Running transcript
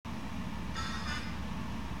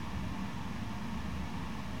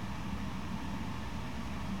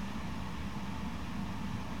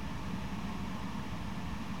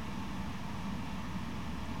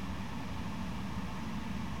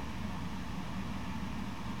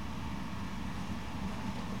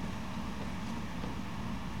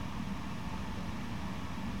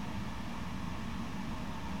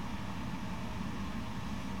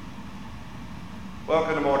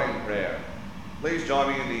Welcome to morning prayer. Please join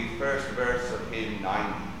me in the first verse of hymn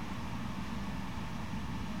 90.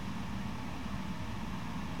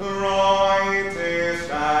 Brightest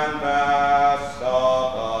and best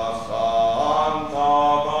of the sons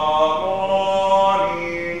of the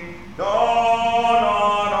morning, dawn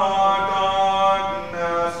on our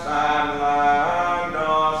darkness and land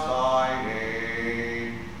us thy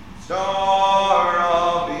name. Star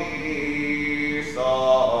of the east, the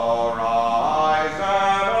horizon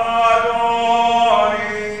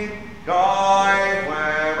adorning, guide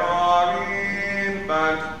where our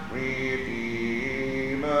infant Redeemer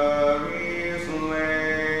is laid.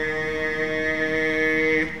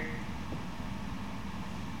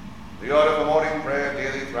 The order for morning prayer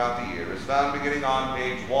daily throughout the year is found beginning on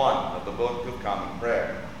page 1 of the Book of Common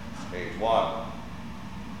Prayer. Page 1.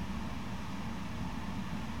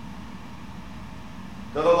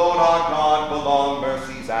 To the Lord our God belong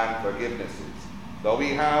mercies and forgivenesses, though we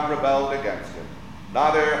have rebelled against him.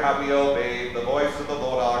 Neither have we obeyed the voice of the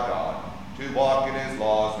Lord our God, to walk in his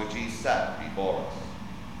laws which he set before us.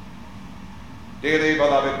 Dearly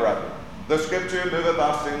beloved brethren, the Scripture moveth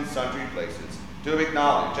us in sundry places to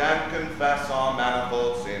acknowledge and confess our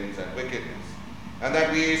manifold sins and wickedness, and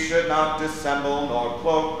that we should not dissemble nor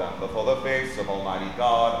cloak them before the face of Almighty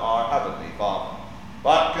God, our heavenly Father,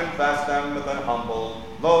 but confess them with an humble,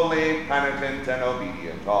 lowly, penitent, and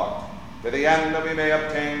obedient heart, to the end that we may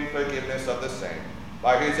obtain forgiveness of the same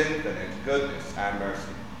by his infinite goodness and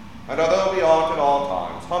mercy. And although we ought at all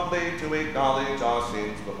times humbly to acknowledge our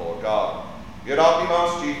sins before God, yet ought we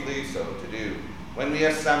most chiefly so to do when we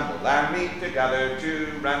assemble and meet together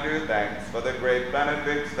to render thanks for the great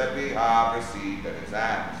benefits that we have received at his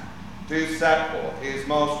hands, to set forth his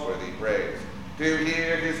most worthy praise, to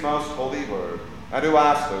hear his most holy word, and to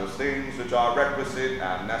ask those things which are requisite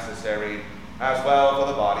and necessary, as well for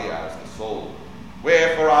the body as the soul.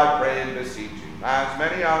 Wherefore I pray and beseech you, as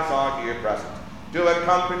many as are here present, to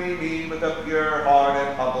accompany me with a pure heart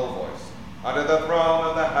and humble voice under the throne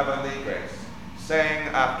of the heavenly grace, saying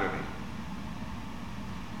after me,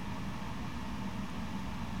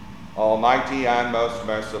 Almighty and most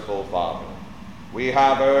merciful Father, we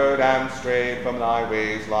have erred and strayed from thy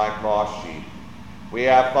ways like lost sheep. We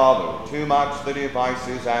have followed too much the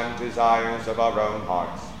devices and desires of our own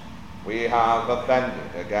hearts. We have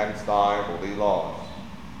offended against thy holy laws.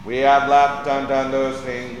 We have left undone those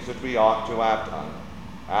things which we ought to have done,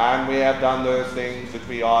 and we have done those things which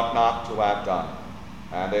we ought not to have done,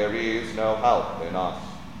 and there is no help in us.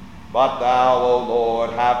 But thou, O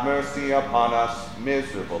Lord, have mercy upon us,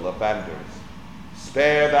 miserable offenders.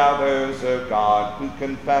 Spare thou those, O God, who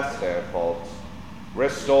confess their faults.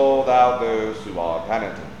 Restore thou those who are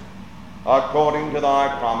penitent, according to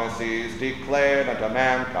thy promises declared unto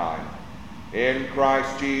mankind, in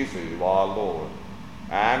Christ Jesus our Lord.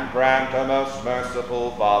 And grant, O most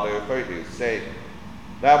merciful Father, for his sake,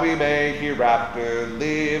 that we may hereafter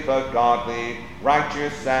live a godly,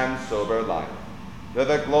 righteous, and sober life, to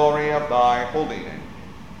the glory of thy holy name.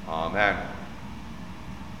 Amen.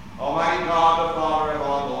 Almighty God, the Father of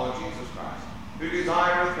our Lord Jesus Christ, who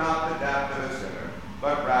desireth not the death of a sinner,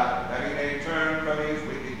 but rather that he may turn from his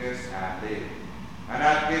wickedness and live, and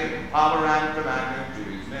hath given power and commandment to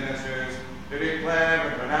his ministers to declare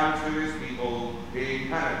and pronounce to his people, being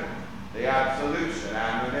penitent, the absolution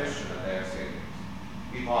and remission of their sins.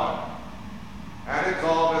 He pardoneth and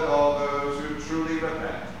exalteth all those who truly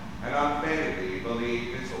repent and unfeignedly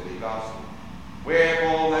believe his holy gospel.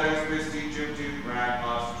 Wherefore let us beseech him to grant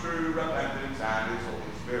us true repentance and his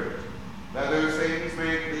Holy Spirit, that those things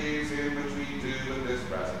may please him which we do in this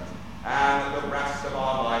present, and that the rest of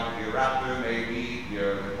our life hereafter may be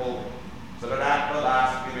pure and holy, so that at the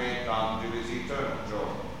last we may come to his eternal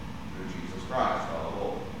joy, through Jesus Christ our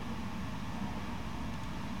Lord.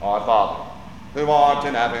 Our Father, who art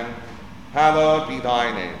in heaven, hallowed be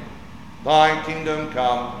thy name. Thy kingdom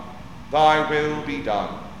come, thy will be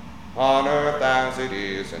done, on earth as it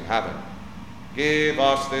is in heaven. Give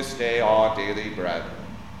us this day our daily bread,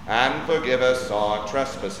 and forgive us our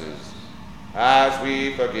trespasses, as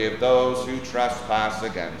we forgive those who trespass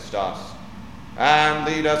against us. And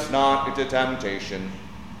lead us not into temptation,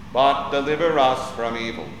 but deliver us from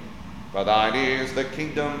evil. For thine is the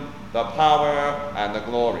kingdom, the power, and the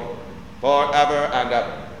glory, forever and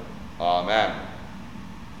ever. Amen.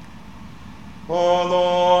 O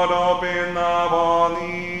Lord, open thou our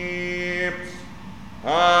lips,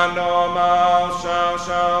 and our mouth shall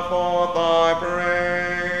shout forth thy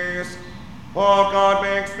praise. O God,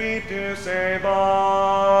 make speed to save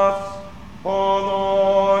us. O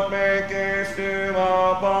Lord, make haste to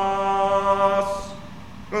help us.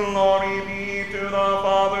 Glory be to the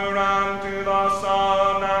Father, and to the Son,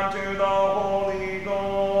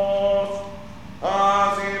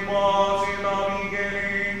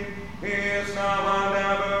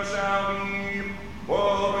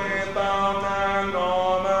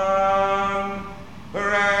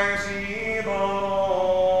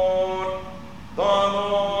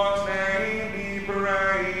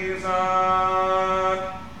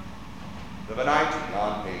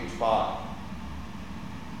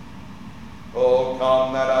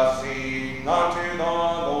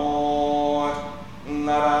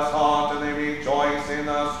 us heartily rejoice in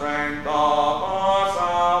the strength of our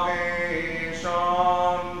salvation.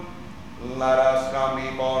 Let us come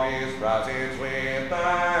before his presence with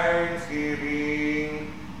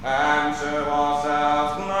thanksgiving, and show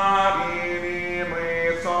ourselves glad in him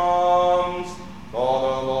with songs. For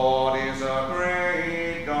the Lord is a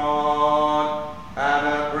great God, and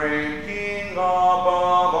a great King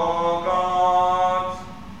above all gods.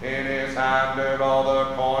 In his hand are all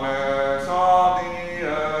the corners of the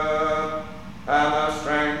earth, and the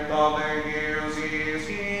strength of the hills is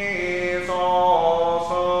his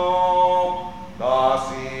also. The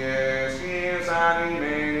sea is his, and he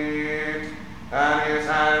made it, and his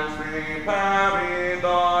hands prepared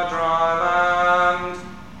the dry land.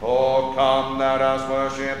 Oh, come, let us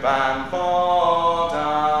worship and fall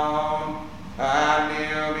down, and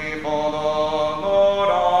kneel before the Lord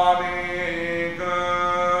our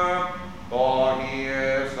Maker. For he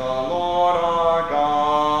is the Lord our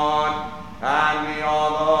God, and we are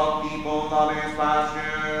the people of his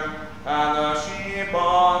pasture, and the sheep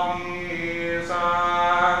of his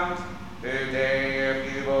hand. Today, if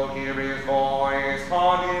you will hear his voice,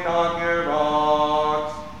 harden not your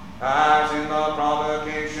hearts, as in the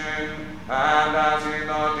provocation, and as in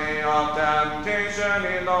the day of temptation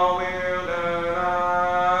in the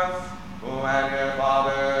wilderness, when your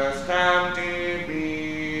fathers tempted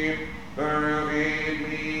me, proved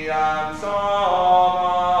me, and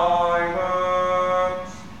saw my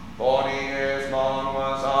works. 40 years long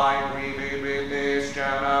was I grieved with this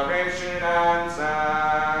generation, and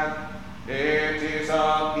said, it is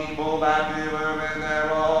a people that do err in their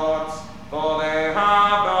hearts, for they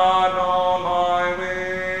have not known my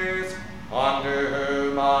ways, under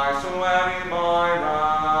whom I swear in my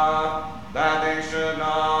wrath, that they should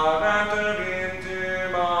not enter into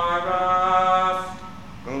my rest.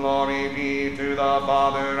 Glory be to the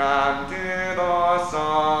Father, and to the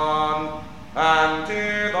Son, and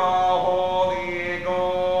to the Holy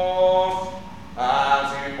Ghost,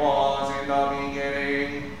 as it was in the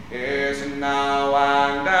beginning, is now,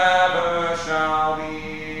 and ever shall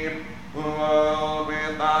be, world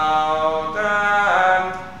without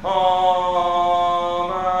end. Amen.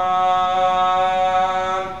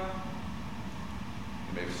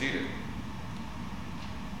 You may be seated.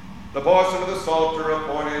 The portion of the Psalter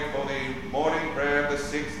appointed for the morning prayer of the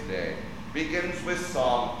 6th day begins with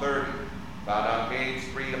Psalm 30, found on page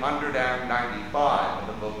 395 in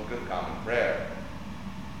the Book of Common Prayer.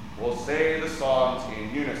 We'll say the Psalms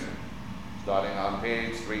in unison, starting on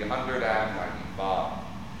page 395.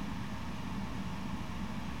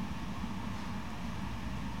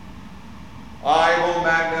 I will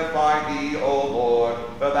magnify thee, O Lord,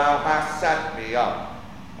 for thou hast set me up,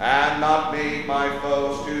 and not made my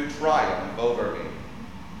foes to triumph over me.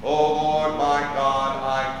 O Lord my God,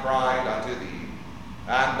 I cried unto thee,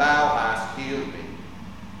 and thou hast healed me.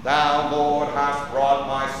 Thou, Lord, hast brought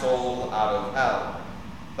my soul out of hell.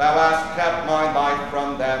 Thou hast kept my life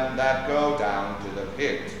from them that go down to the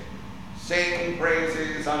pit. Sing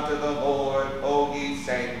praises unto the Lord, O ye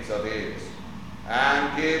saints of his,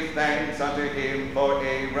 and give thanks unto him for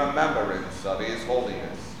a remembrance of his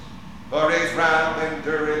holiness. For his wrath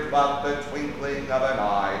endureth but the twinkling of an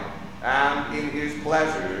eye, and in his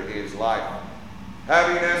pleasure is life.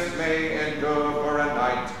 Heaviness may endure for a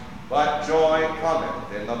night, but joy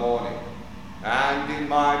cometh in the morning. And in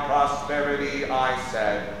my prosperity I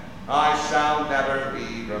said, I shall never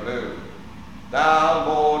be removed. Thou,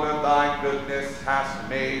 Lord, of thy goodness hast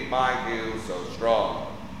made my heel so strong.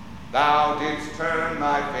 Thou didst turn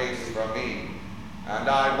thy face from me, and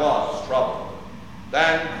I was troubled.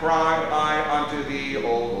 Then cried I unto thee,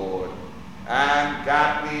 O Lord, and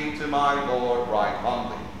gat me to my Lord right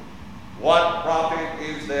humbly. What profit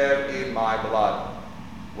is there in my blood,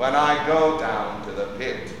 when I go down to the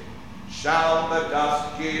pit? Shall the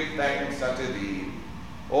dust give thanks unto thee,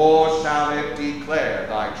 or shall it declare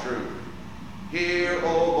thy truth? Hear,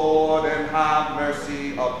 O Lord, and have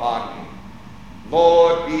mercy upon me.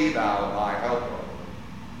 Lord, be thou my helper.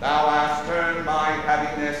 Thou hast turned my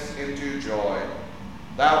heaviness into joy.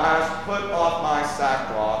 Thou hast put off my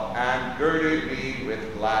sackcloth, and girded me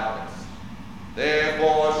with gladness.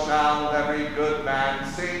 Therefore shall every good man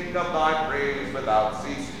sing of thy praise without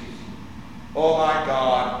ceasing. O my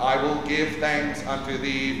God, I will give thanks unto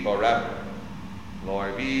thee forever.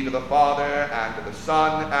 Glory be to the Father, and to the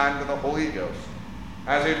Son, and to the Holy Ghost,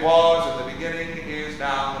 as it was in the beginning, is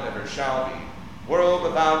now, and ever shall be, world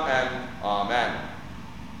without end. Amen.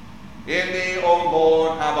 In thee, O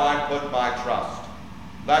Lord, have I put my trust.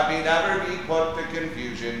 Let me never be put to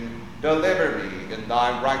confusion. Deliver me in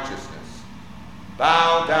thy righteousness.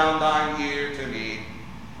 Bow down thine ear to me.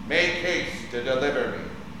 Make haste to deliver me.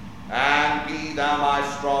 And be thou my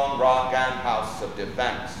strong rock and house of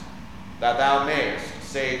defense, that thou mayest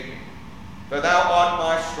save me. For thou art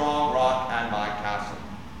my strong rock and my castle.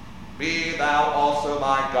 Be thou also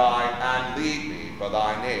my guide, and lead me for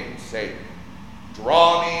thy name's sake.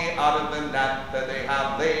 Draw me out of the net that they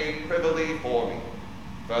have laid privily for me,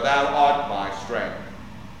 for thou art my strength.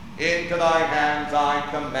 Into thy hands I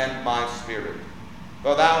commend my spirit,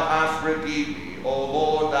 for thou hast redeemed me, O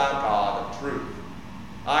Lord, thou God of truth.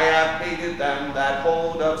 I have hated them that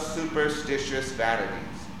hold of superstitious vanities,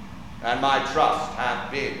 and my trust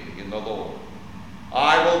hath been in the Lord.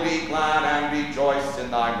 I will be glad and rejoice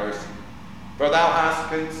in thy mercy, for thou hast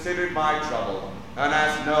considered my trouble, and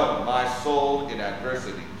hast known my soul in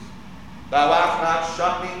adversities. Thou hast not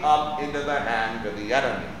shut me up into the hand of the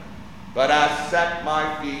enemy, but hast set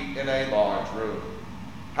my feet in a large room.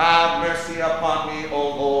 Have mercy upon me,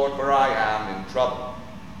 O Lord, for I am in trouble,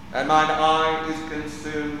 and mine eye is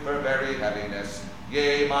consumed for very heaviness,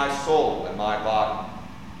 yea, my soul and my body.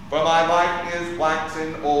 For my life is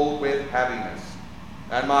waxen old with heaviness,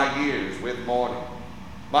 and my years with mourning.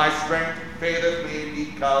 My strength faileth me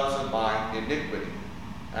because of mine iniquity,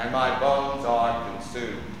 and my bones are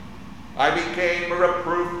consumed. I became a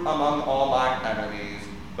reproof among all mine enemies,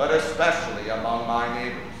 but especially among my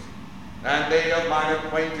neighbors. And they of mine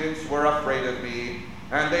acquaintance were afraid of me,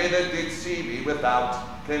 and they that did see me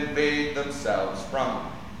without conveyed themselves from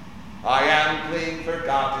me. I am clean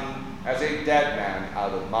forgotten as a dead man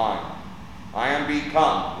out of mind. I am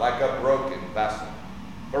become like a broken vessel.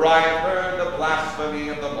 For I have heard the blasphemy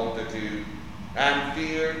of the multitude, and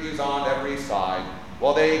fear is on every side,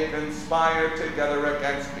 while they conspire together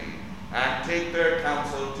against me, and take their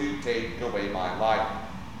counsel to take away my life.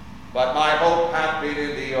 But my hope hath been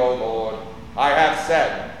in thee, O Lord. I have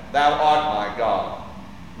said, thou art my God.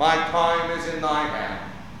 My time is in thy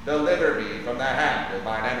hand. Deliver me from the hand of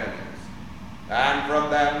mine enemies, and from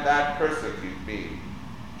them that persecute me.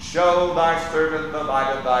 Show thy servant the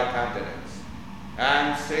light of thy countenance,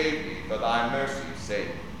 and save me for thy mercy's sake.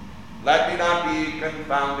 Let me not be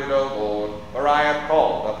confounded, O Lord, for I have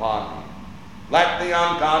called upon thee. Let the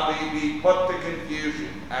ungodly be put to confusion,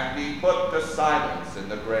 and be put to silence in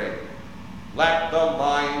the grave. Let the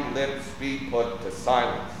lying lips be put to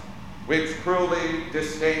silence, which cruelly,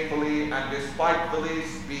 disdainfully, and despitefully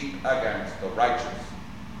speak against the righteous.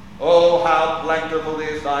 Oh, how plentiful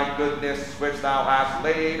is thy goodness, which thou hast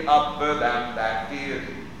laid up for them that fear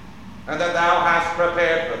thee, and that thou hast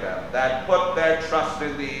prepared for them that put their trust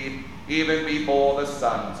in thee, even before the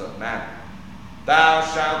sons of men. Thou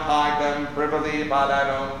shalt hide them privily by thine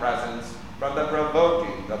own presence from the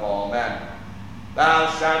provoking of all men. Thou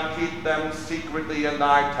shalt keep them secretly in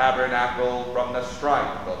thy tabernacle from the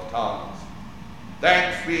strife of tongues.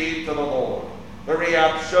 Thanks be to the Lord, for he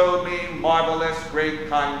hath showed me marvelous great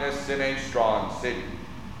kindness in a strong city.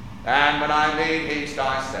 And when I made haste,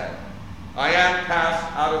 I said, I am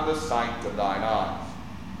cast out of the sight of thine eyes.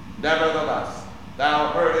 Nevertheless, thou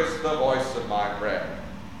heardest the voice of my prayer,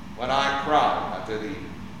 when I cried unto thee.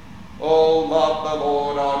 O love the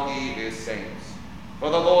Lord, all ye his saints. For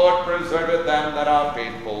the Lord preserveth them that are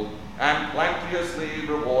faithful, and plenteously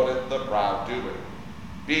rewardeth the proud doer.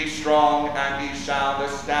 Be strong, and ye shall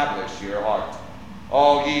establish your heart,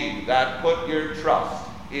 all ye that put your trust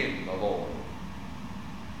in the Lord.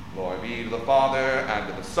 Glory be to the Father, and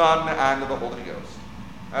to the Son, and to the Holy Ghost,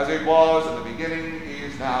 as it was in the beginning,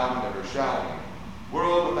 is now, and ever shall be,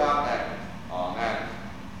 world without end. Amen.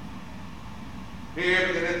 Here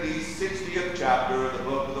beginneth the 60th chapter of the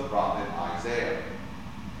book of the prophet Isaiah.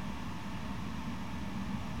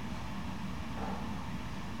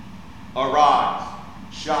 Arise,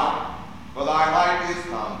 shine, for thy light is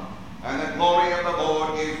come, and the glory of the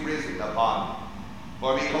Lord is risen upon thee.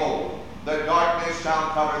 For behold, the darkness shall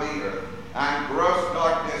cover the earth, and gross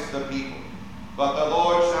darkness the people. But the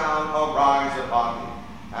Lord shall arise upon thee,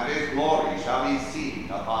 and his glory shall be seen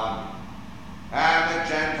upon thee. And the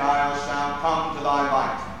Gentiles shall come to thy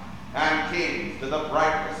light, and kings to the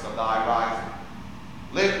brightness of thy rising.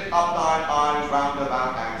 Lift up thine eyes round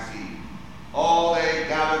about and see. All they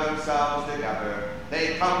gather themselves together,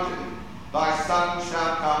 they come to thee. Thy son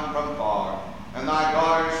shall come from far, and thy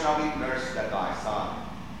daughter shall be nursed at thy side.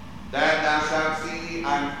 Then thou shalt see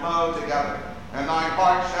and flow together, and thy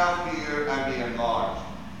heart shall fear and be enlarged,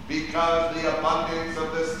 because the abundance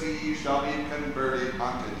of the sea shall be converted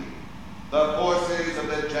unto thee. The forces of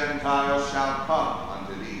the Gentiles shall come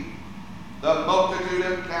unto thee. The multitude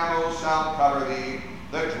of camels shall cover thee,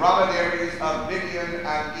 the dromedaries of Midian and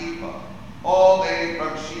Ephah. All they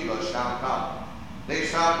from Sheba shall come. They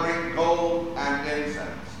shall bring gold and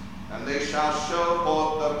incense, and they shall show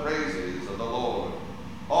forth the praises of the Lord.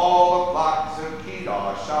 All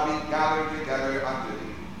shall be gathered together unto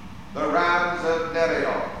thee. The rams of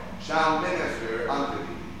Nebaioth shall minister unto thee.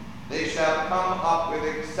 They shall come up with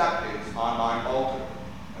acceptance on mine altar,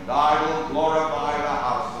 and I will glorify the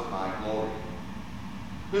house of my glory.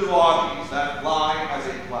 Who are these that fly as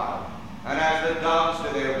a cloud, and as the doves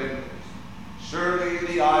to their windows? Surely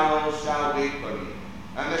the isles shall wait for me,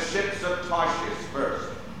 and the ships of Tarshish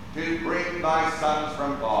first, to bring thy sons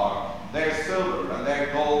from far, their silver and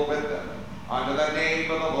their gold with them, unto the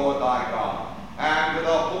name of the Lord thy God, and to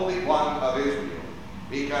the Holy One of Israel,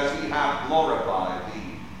 because he hath glorified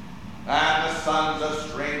thee. And the sons of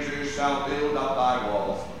strangers shall build up thy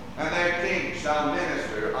walls, and their kings shall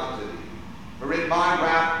minister unto thee. For in my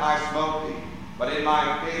wrath I smote thee, but in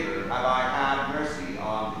my favor have I had mercy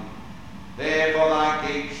on thee. Therefore thy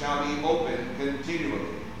gates shall be open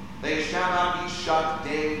continually. They shall not be shut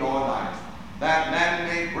day nor night, that men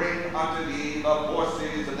may bring unto thee the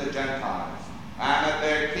forces of the Gentiles, and that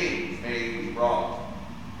their kings may be brought.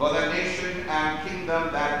 For the nation and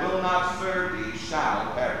kingdom that will not serve thee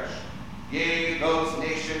shall perish. Yea, those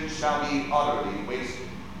nations shall be utterly wasted.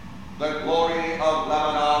 The glory of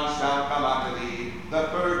Lebanon shall come unto thee, the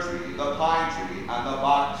fir tree, the pine tree, and the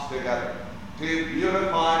box together, to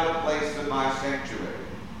beautify the place of my sanctuary.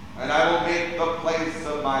 And I will make the place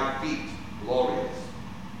of my feet glorious.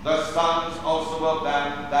 The sons also of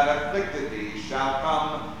them that afflicted thee shall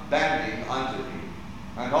come bending unto thee.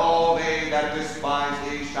 And all they that despise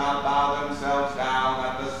thee shall bow themselves down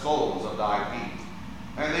at the soles of thy feet.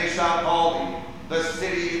 And they shall call thee the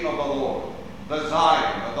city of the Lord, the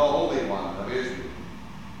Zion of the Holy One of Israel.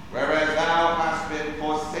 Whereas thou hast been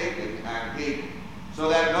forsaken and hated, so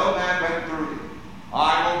that no man went through thee,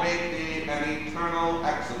 I will make thee an eternal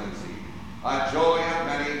excellency, a joy of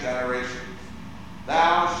many generations.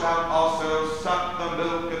 Thou shalt also suck the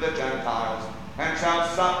milk of the Gentiles, and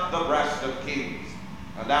shalt suck the breast of kings.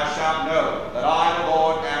 And thou shalt know that I, the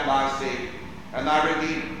Lord, am thy Savior, and thy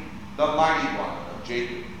Redeemer, the mighty one of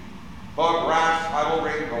Jacob. For brass I will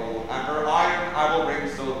bring gold, and for iron I will bring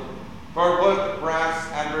silver, for wood brass,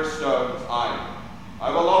 and for stones iron.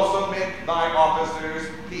 I will also make thy officers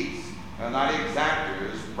peace, and thine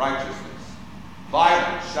exactors righteousness.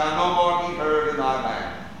 Violence shall no more be heard in thy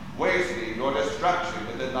land, wasting nor destruction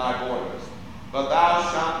within thy borders. But thou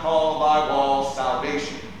shalt call thy walls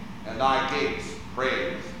salvation, and thy gates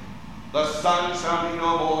praise. The sun shall be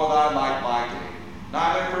no more thy light by day,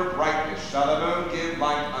 neither for brightness shall the moon give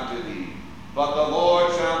light unto thee. But the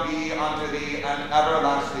Lord shall be unto thee an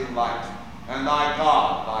everlasting light, and thy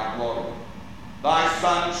God thy glory. Thy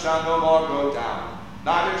sun shall no more go down,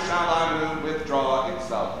 neither shall thy moon withdraw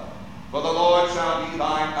itself. For the Lord shall be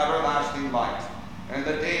thine everlasting light, and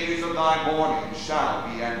the days of thy mourning shall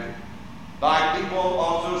be ended. Thy people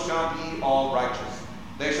also shall be all righteous.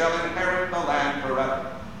 They shall inherit the land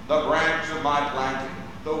forever, the branch of my planting,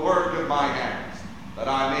 the work of my hands, that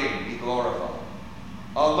I may be glorified.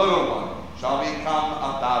 A little one shall become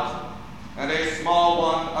 1,000, and a small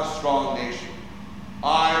one a strong nation.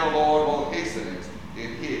 I, the Lord, will hasten it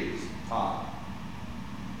in his time.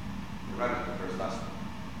 We read it the first lesson.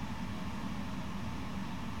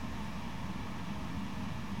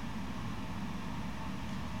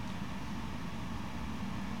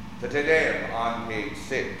 The Te Deum on page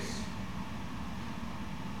 6.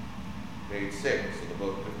 Page 6 of the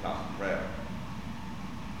Book of Common Prayer.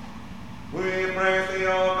 We praise thee,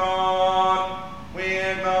 O God. We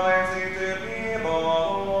acknowledge thee to be the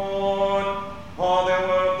Lord. All the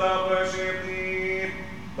world that worship thee,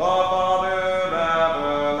 the Father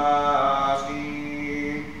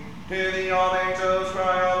everlasting. To thee all angels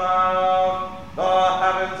cry aloud, the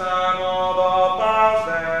heavens and all the powers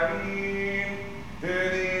therein. To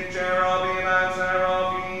thee cherubim and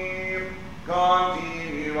seraphim,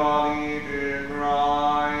 continually to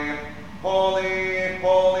cry, Holy,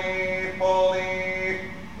 holy, holy,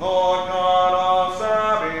 Lord God of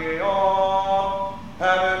Sabaoth.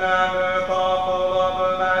 Heaven and earth are full of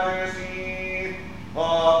the majesty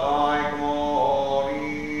of thy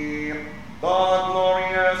glory. The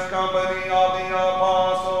glorious company of the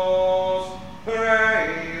apostles,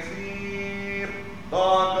 praise thee. The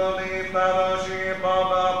goodly fellowship of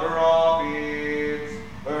the prophets,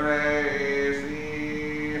 praise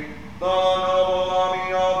thee. The noble army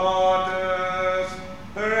of martyrs,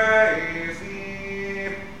 praise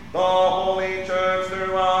thee. The holy church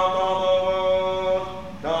throughout all the world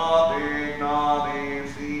doth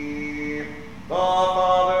acknowledge thee. The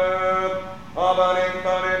Father of an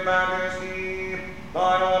infinite majesty,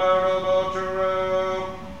 thine honorable true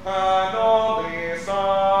and only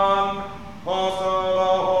Son, also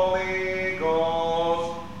the Holy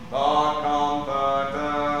Ghost, the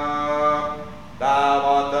Comforter. Thou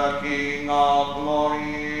art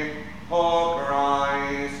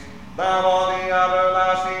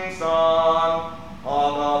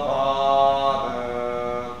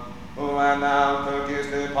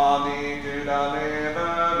on thee to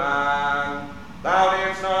deliver man. Thou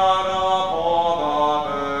didst not uphold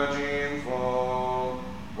the virgin's womb,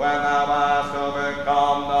 when thou hast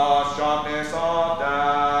overcome the sharpness of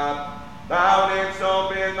death. Thou didst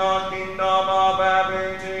open the kingdom of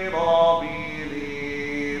heaven to all believers.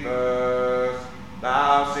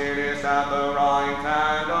 Thou sittest at the right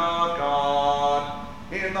hand of God,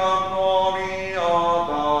 in the glory of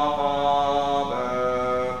the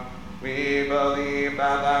Father. We believe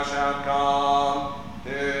that thou shalt come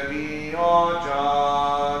to be our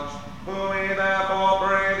judge. We therefore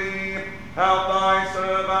pray thee, help thy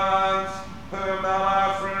servants, whom thou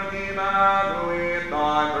hast redeemed with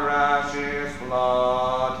thy precious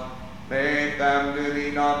blood. Make them to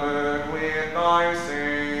be numbered with thy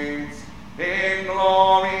saints, in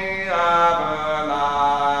glory everlasting.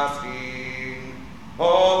 O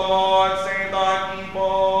Lord, save thy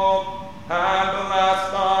people, and bless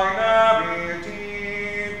thine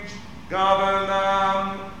heritage. Govern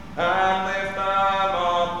them, and lift them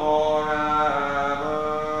up forever.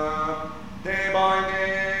 Day by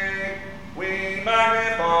day we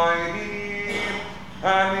magnify thee,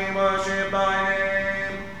 and we worship thy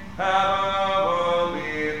name, ever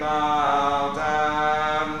without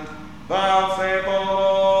end. Vouchsafe, O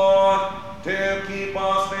Lord, to keep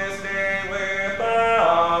us this day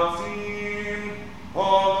without sin. O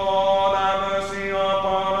Lord, have mercy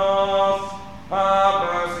upon us, have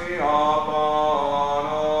mercy upon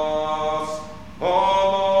us. O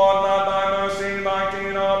Lord, let thy mercy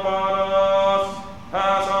lighten upon us,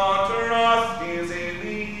 as our trust is in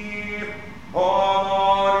thee. O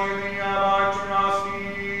Lord, in thee have I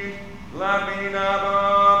trusted, let me never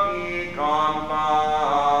be confounded.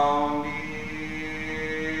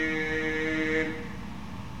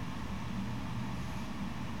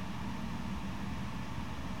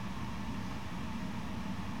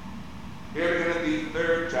 Here begin the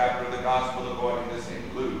third chapter of the Gospel according to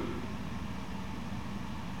St. Luke.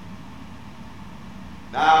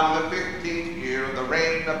 Now in the 15th year of the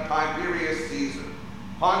reign of Tiberius Caesar,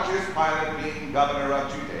 Pontius Pilate being governor of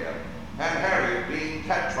Judea, and Herod being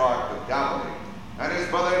tetrarch of Galilee, and his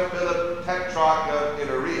brother Philip tetrarch of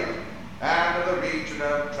Iturea, and of the region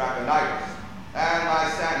of Trachonitis, and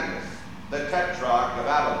Lysanias, the tetrarch of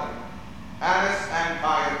Abilene, Annas and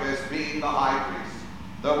Caiaphas being the high priests,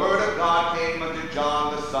 the word of God came unto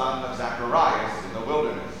John the son of Zacharias in the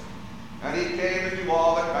wilderness. And he came into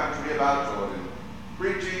all the country about Jordan,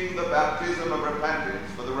 preaching the baptism of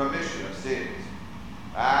repentance for the remission of sins.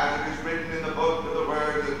 As it is written in the book of the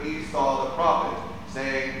words of Esau the prophet,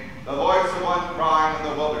 saying, the voice of one crying in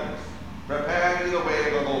the wilderness, prepare ye the way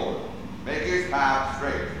of the Lord, make his path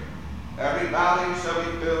straight. Every valley shall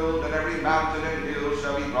be filled, and every mountain and hill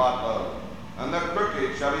shall be brought low, and the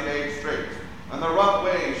crooked shall be made straight, and the rough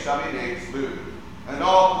ways shall be made smooth, and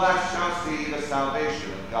all flesh shall see the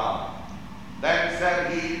salvation of God. Then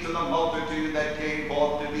said he to the multitude that came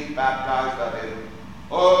forth to be baptized of him,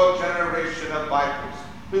 O generation of vipers,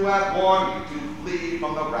 who hath warned you to flee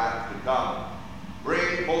from the wrath to come?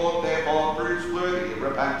 Bring forth therefore fruits worthy of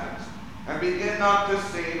repentance, and begin not to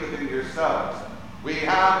say within yourselves, we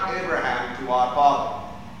have Abraham to our father.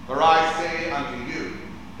 For I say unto you,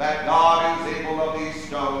 that God is able of these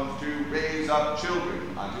stones to raise up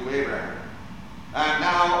children unto Abraham. And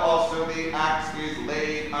now also the axe is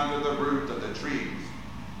laid under the root of the trees.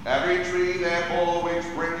 Every tree therefore which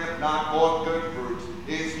bringeth not forth good fruit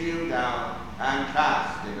is hewn down and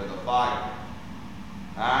cast into the fire.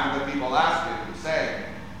 And the people asked him, saying,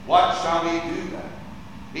 what shall we do then?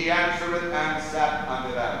 He answereth and saith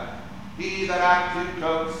unto them, he that hath 2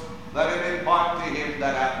 coats, let him impart to him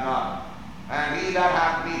that hath none. And he that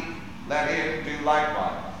hath meat, let him do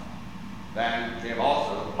likewise. Then came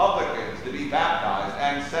also the publicans to be baptized,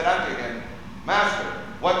 and said unto him, Master,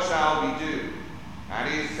 what shall we do? And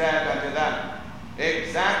he said unto them,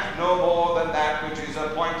 exact no more than that which is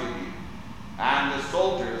appointed you. And the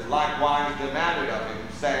soldiers likewise demanded of him,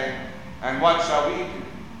 saying, and what shall we do?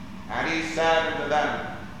 And he said unto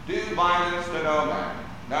them, do violence to no man,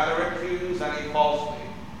 neither accuse any falsely,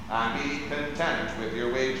 and be content with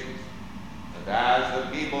your wages. And as the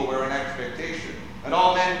people were in expectation, and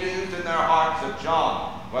all men mused in their hearts of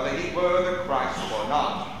John, whether he were the Christ or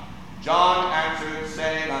not, John answered,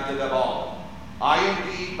 saying unto them all, I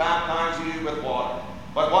indeed baptize you with water,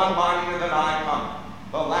 but one mightier than I cometh,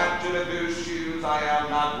 the latchet of whose shoes I am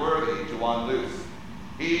not worthy to unloose.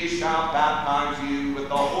 He shall baptize you with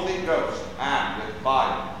the Holy Ghost and with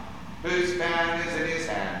fire, whose fan is in his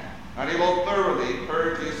hand, and he will thoroughly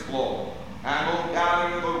purge his floor, and will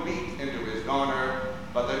gather the wheat into his garner,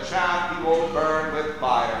 but the chaff he will burn with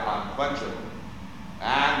fire unquenchable.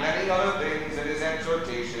 And many other things in his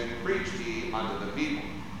exhortation preached he unto the people.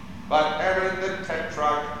 But Herod the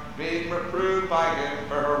Tetrarch, being reproved by him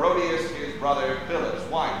for Herodias his brother Philip's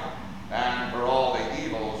wife, and for all the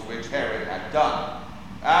evils which Herod had done,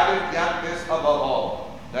 added yet this above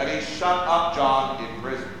all, that he shut up John in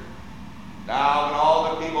prison. Now when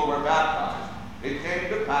all the people were baptized, it came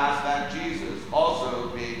to pass that Jesus also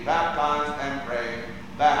being baptized and praying,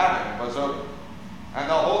 the heaven was opened, and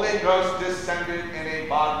the Holy Ghost descended in a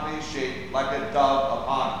bodily shape like a dove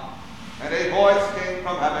upon him. And a voice came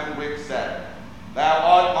from heaven which said, Thou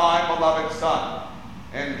art my beloved Son,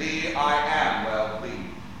 in thee I am well pleased.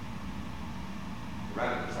 We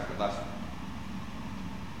read in the second lesson.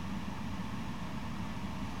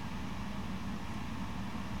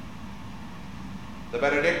 The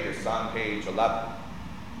Benedictus on page 11.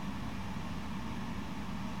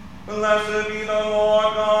 Blessed be the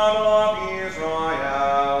Lord God of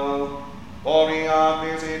Israel, for he hath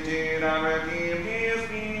visited and redeemed his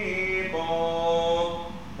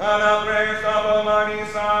people, and hath raised up a mighty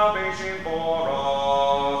salvation for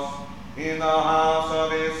us in the house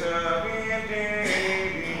of his servant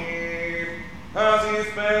David, as he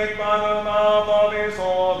spake by the mouth of his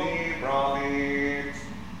holy prophets,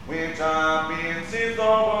 which have been since the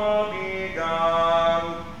world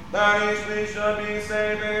began, that his we should be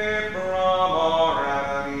saved from our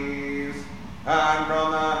enemies, and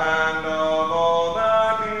from the hand of all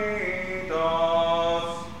that hate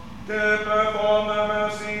us, to perform the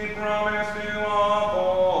mercy promised to our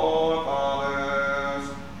forefathers,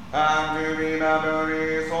 and to remember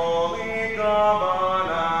his holy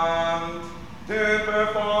covenant, to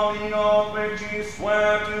perform the oath which he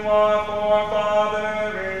sware to our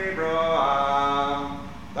forefather Abraham,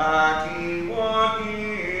 that he would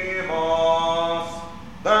give us,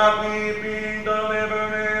 that we being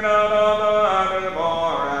delivered out of the hand of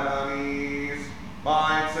our enemies,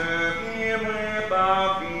 might serve him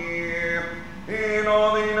without fear, in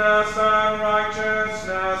holiness and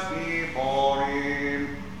righteousness before him,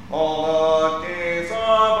 all the days of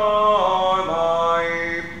our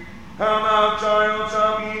life. And thou, child,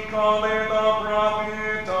 shalt be called the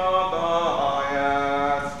prophet of the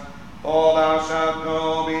highest, for thou shalt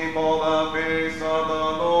go before the face of the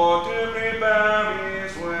Lord to prepare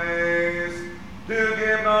his ways, to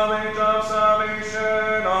give knowledge of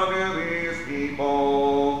salvation unto his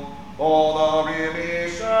people, for the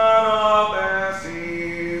remission of their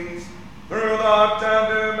sins, through the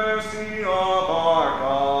tender mercy of our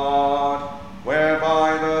God,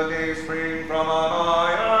 whereby the day spring from on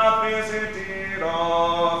high hath visited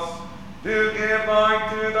us, to give light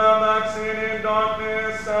to them that sit in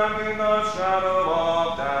darkness and in the shadow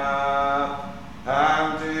of death,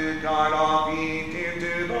 and to guide our feet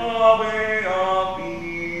into the way of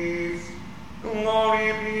peace.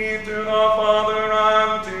 Glory be to the Father,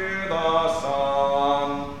 and to the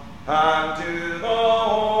Son, and to the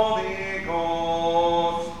Holy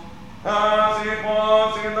Ghost, as it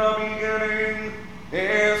was in the beginning,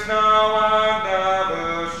 is now, and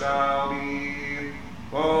ever shall be,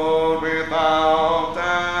 world without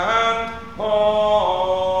end. Amen.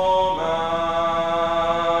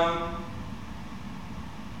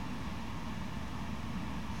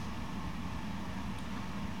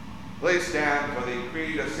 Please stand for the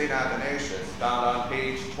Creed of St. Athanasius, found on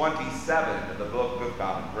page 27 of the Book of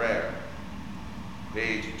Common Prayer.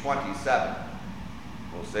 Page 27.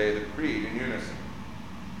 We'll say the Creed in unison.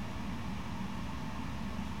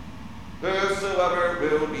 Whosoever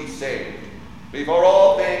will be saved, before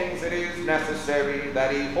all things it is necessary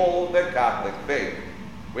that he hold the Catholic faith,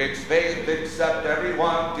 which faith except every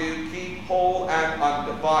one do keep whole and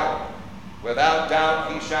undefiled. Without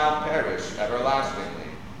doubt he shall perish everlastingly.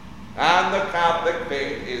 And the Catholic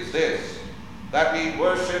faith is this, that we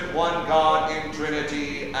worship one God in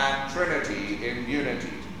Trinity and Trinity in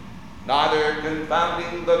unity, neither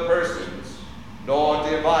confounding the persons, nor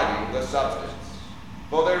dividing the substance.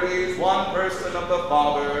 For there is one person of the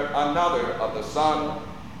Father, another of the Son,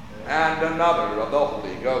 and another of the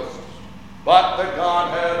Holy Ghost. But the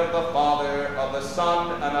Godhead of the Father, of the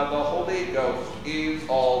Son, and of the Holy Ghost is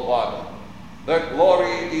all one. The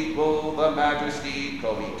glory equal, the majesty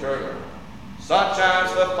co-eternal. Such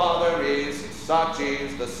as the Father is, such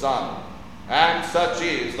is the Son, and such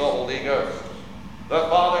is the Holy Ghost. The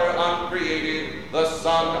Father uncreated, the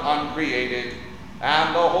Son uncreated,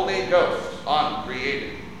 and the Holy Ghost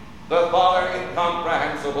uncreated. The Father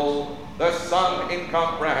incomprehensible, the Son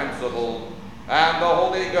incomprehensible, and the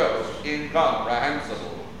Holy Ghost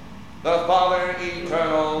incomprehensible. The Father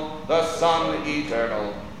eternal, the Son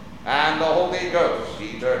eternal, and the Holy Ghost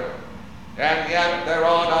eternal. And yet there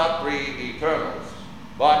are not three eternals,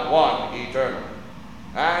 but one eternal.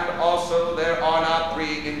 And also there are not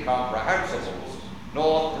three incomprehensibles,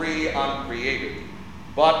 nor three uncreated,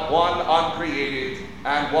 but one uncreated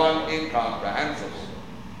and one incomprehensible.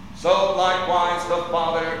 So likewise the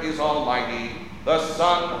Father is almighty, the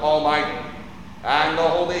Son almighty, and the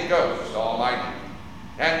Holy Ghost almighty.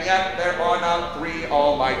 And yet there are not three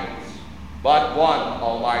almighties, but one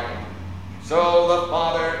almighty. So the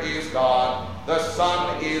Father is God, the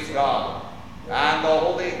Son is God, and the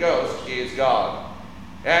Holy Ghost is God.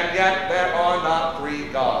 And yet there are not three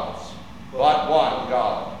gods, but one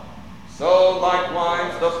God. So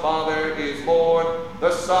likewise the Father is Lord,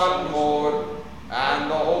 the Son Lord,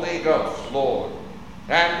 and the Holy Ghost Lord.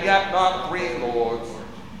 And yet not three Lords,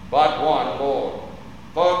 but one Lord.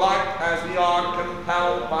 For like as we are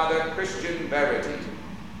compelled by the Christian verity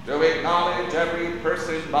to acknowledge every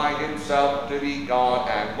person by himself to be God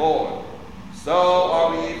and Lord, so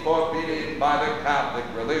are we forbidden by the Catholic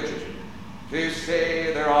religion to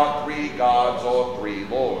say there are three gods or three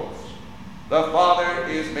lords. The Father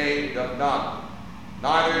is made of none,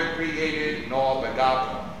 neither created nor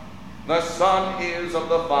begotten. The Son is of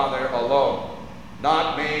the Father alone,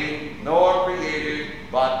 not made nor created,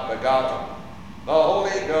 but begotten. The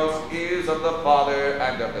Holy Ghost is of the Father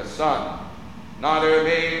and of the Son, neither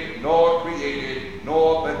made nor created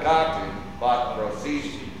nor begotten, but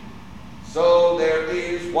proceeding. So there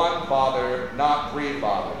is one Father, not three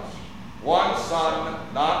fathers, one Son,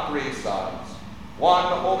 not three sons, one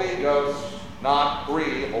Holy Ghost, not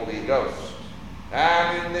three Holy Ghosts.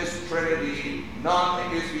 And in this Trinity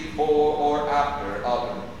none is before or after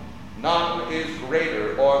other, none is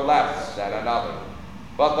greater or less than another,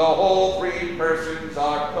 but the whole three persons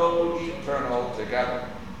are co-eternal together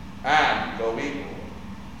and co-equal,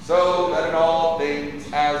 so that in all things,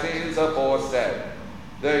 as is aforesaid,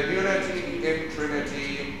 the unity in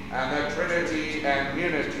Trinity and the Trinity and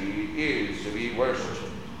unity is to be worshipped.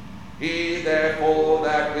 He therefore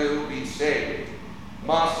that will be saved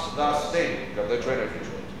must thus think of the Trinity.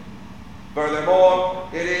 Furthermore,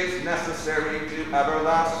 it is necessary to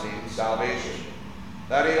everlasting salvation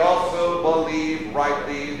that he also believe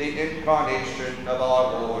rightly the incarnation of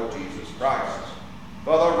our Lord Jesus Christ.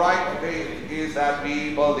 For the right faith is that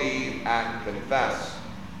we believe and confess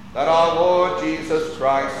that our Lord Jesus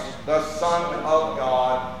Christ, the Son of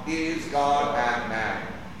God, is God and man,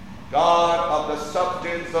 God of the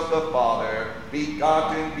substance of the Father,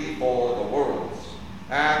 begotten before the worlds,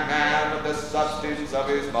 and man of the substance of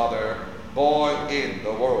his mother, born in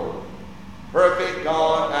the world, perfect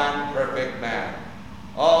God and perfect man,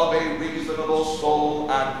 of a reasonable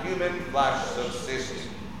soul and human flesh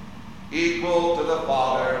subsisting, equal to the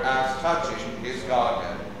Father as touching his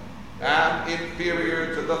Godhead, and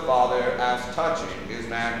inferior to the Father as touching his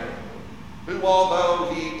manhood, who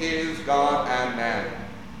although he is God and man,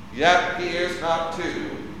 yet he is not two,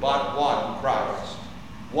 but one Christ,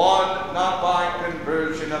 one not by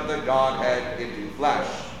conversion of the Godhead into flesh,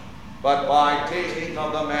 but by taking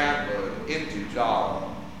of the manhood into God,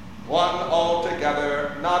 one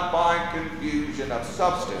altogether, not by confusion of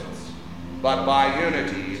substance, but by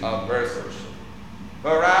unity of persons.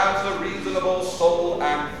 For as the reasonable soul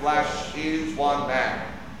and flesh is one man,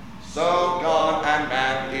 so God and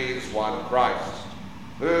man is one Christ,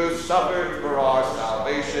 who suffered for our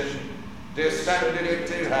salvation, descended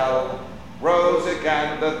into hell, rose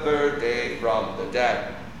again the third day from the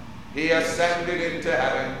dead. He ascended into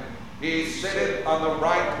heaven. He sitteth on the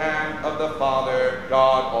right hand of the Father,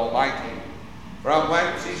 God Almighty, from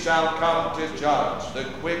whence he shall come to judge the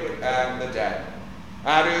quick and the dead.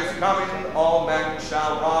 At his coming all men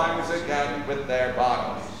shall rise again with their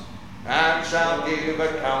bodies, and shall give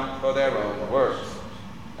account for their own works.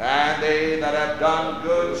 And they that have done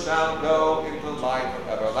good shall go into life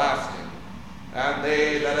everlasting, and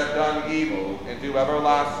they that have done evil into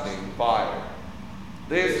everlasting fire.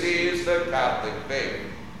 This is the Catholic faith,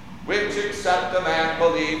 which except a man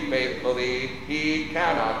believe faithfully, he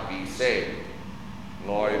cannot be saved.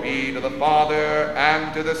 Glory be to the Father,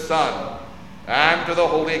 and to the Son, and to the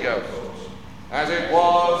Holy Ghost, as it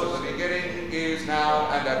was in the beginning, is now,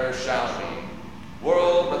 and ever shall be,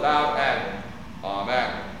 world without end.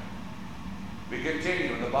 Amen. We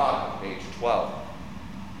continue in the bottom, page 12.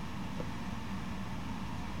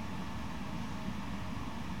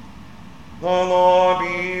 The Lord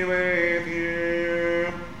be with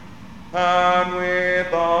you, and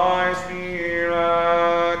with thy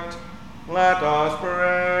spirit. Let us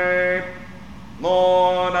pray.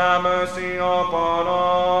 Lord, have mercy upon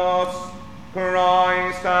us.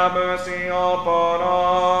 Christ, have mercy upon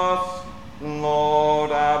us.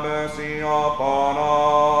 Lord, have mercy upon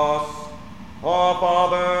us. Our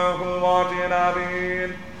Father, who art in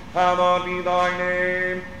heaven, hallowed be thy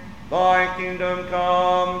name. Thy kingdom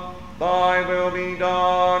come, thy will be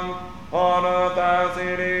done, on earth as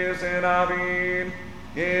it is in heaven.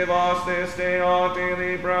 Give us this day our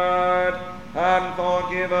daily bread, and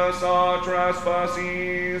forgive us our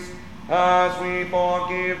trespasses, as we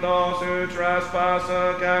forgive those who trespass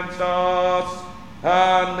against us.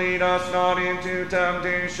 And lead us not into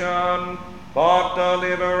temptation, but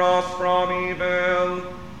deliver us from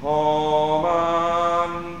evil.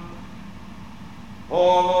 Amen.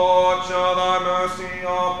 O Lord, show thy mercy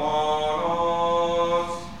upon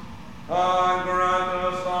us, and grant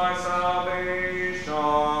us thy salvation.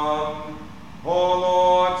 O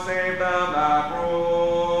Lord, save them that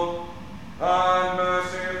rule, and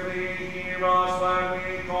mercifully hear us when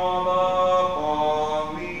we call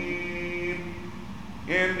upon thee.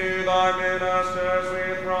 Endue thy ministers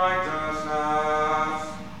with righteousness,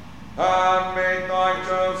 and make thy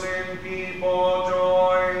chosen people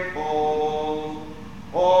joyful.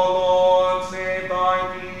 O Lord, save thy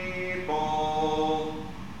people,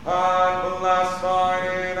 and bless thine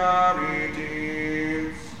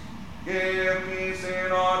inheritance. Give peace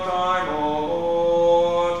in our time, O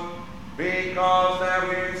Lord, because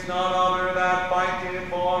there is none other that fighteth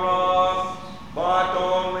for us, but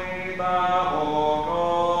only thou, O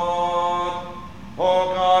God.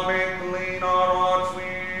 O God, make clean our hearts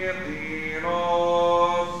within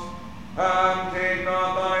us, and take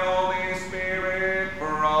not thy Holy Spirit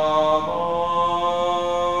from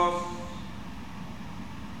us.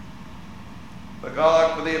 The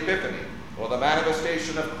God for the Epiphany, or the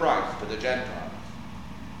manifestation of Christ to the Gentiles.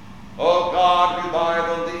 O God, who by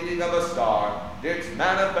the leading of a star didst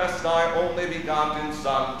manifest thy only begotten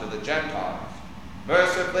Son to the Gentiles,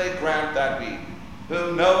 mercifully grant that we,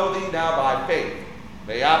 who know thee now by faith,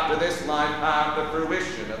 may after this life have the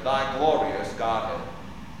fruition of thy glorious Godhead,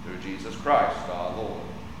 through Jesus Christ our Lord.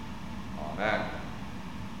 Amen.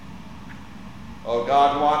 O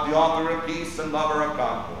God, who art the author of peace and lover of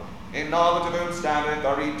concord, in knowledge of whom standeth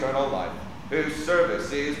our eternal life, whose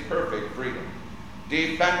service is perfect freedom,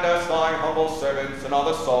 defend us, thy humble servants, in all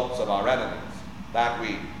the assaults of our enemies, that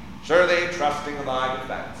we, surely trusting in thy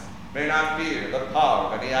defense, may not fear the power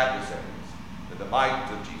of any adversaries, through the might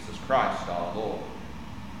of Jesus Christ our Lord.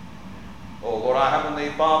 O Lord, our heavenly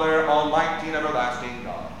Father, almighty and everlasting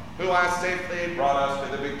God, who hast safely brought us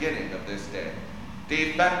to the beginning of this day,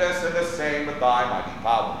 defend us in the same with thy mighty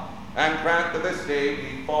power, and grant that this day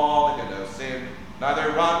we fall into no sin,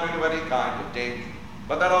 neither run into any kind of danger,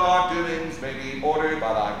 but that all our doings may be ordered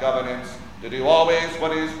by thy governance, to do always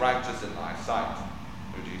what is righteous in thy sight,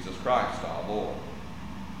 through Jesus Christ our Lord.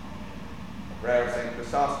 The prayer of St.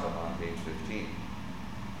 Chrysostom on page 15.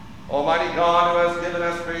 Almighty God, who has given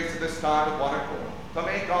us grace at this time of one accord, to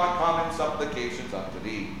make our common supplications unto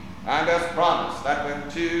thee, and hast promised that when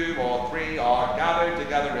 2 or 3 are gathered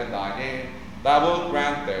together in thy name, thou wilt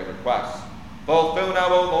grant their requests. Fulfill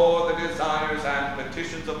now, O Lord, the desires and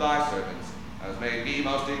petitions of thy servants, as may be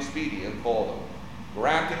most expedient for them,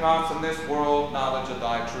 granting us in this world knowledge of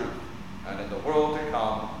thy truth, and in the world to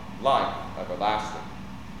come life everlasting.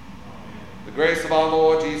 The grace of our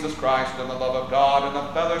Lord Jesus Christ, and the love of God, and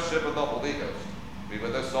the fellowship of the Holy Ghost be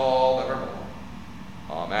with us all evermore.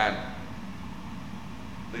 Amen.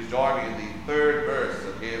 Please join me in the 3rd verse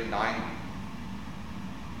of hymn 90.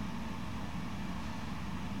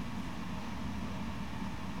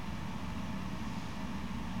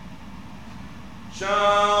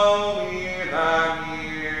 Shall we then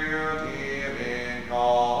yield him in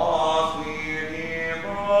costly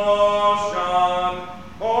devotion,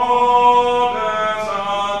 orders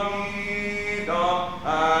of freedom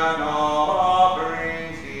and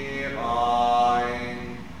offerings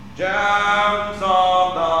divine, gems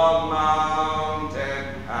of the mountain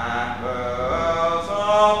and pearls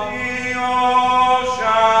of the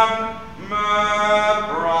ocean, myrrh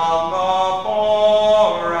from the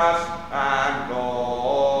forest and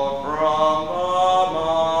gold from the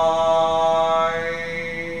mine.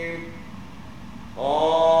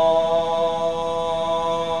 Amen.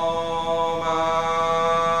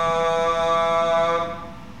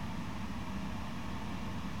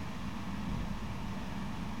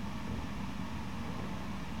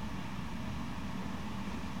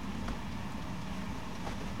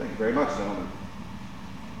 Thank you very much, gentlemen.